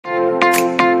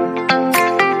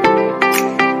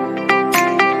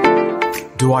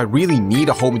Do I really need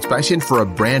a home inspection for a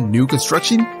brand new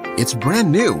construction? It's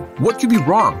brand new. What could be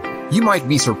wrong? You might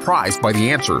be surprised by the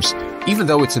answers. Even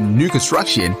though it's a new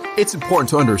construction, it's important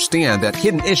to understand that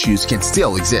hidden issues can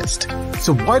still exist.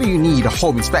 So why do you need a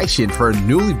home inspection for a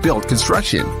newly built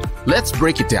construction? Let's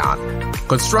break it down.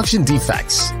 Construction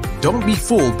defects. Don't be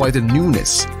fooled by the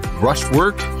newness. Rushed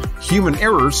work, human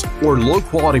errors, or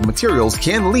low-quality materials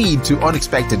can lead to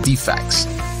unexpected defects.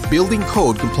 Building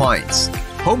code compliance.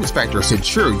 Home inspectors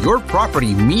ensure your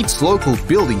property meets local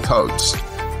building codes.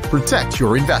 Protect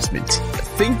your investment.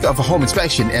 Think of a home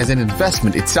inspection as an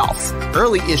investment itself.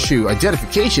 Early issue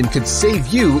identification could save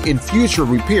you in future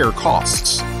repair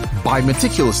costs. By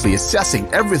meticulously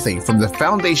assessing everything from the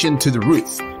foundation to the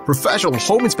roof, professional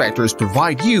home inspectors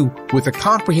provide you with a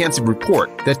comprehensive report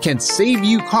that can save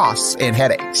you costs and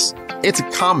headaches. It's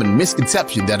a common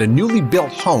misconception that a newly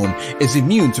built home is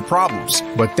immune to problems,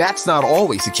 but that's not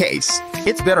always the case.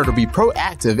 It's better to be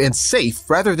proactive and safe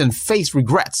rather than face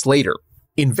regrets later.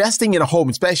 Investing in a home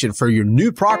inspection for your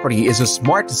new property is a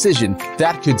smart decision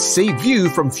that could save you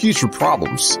from future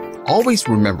problems. Always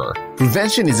remember,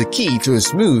 prevention is a key to a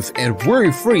smooth and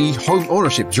worry-free home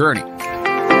ownership journey.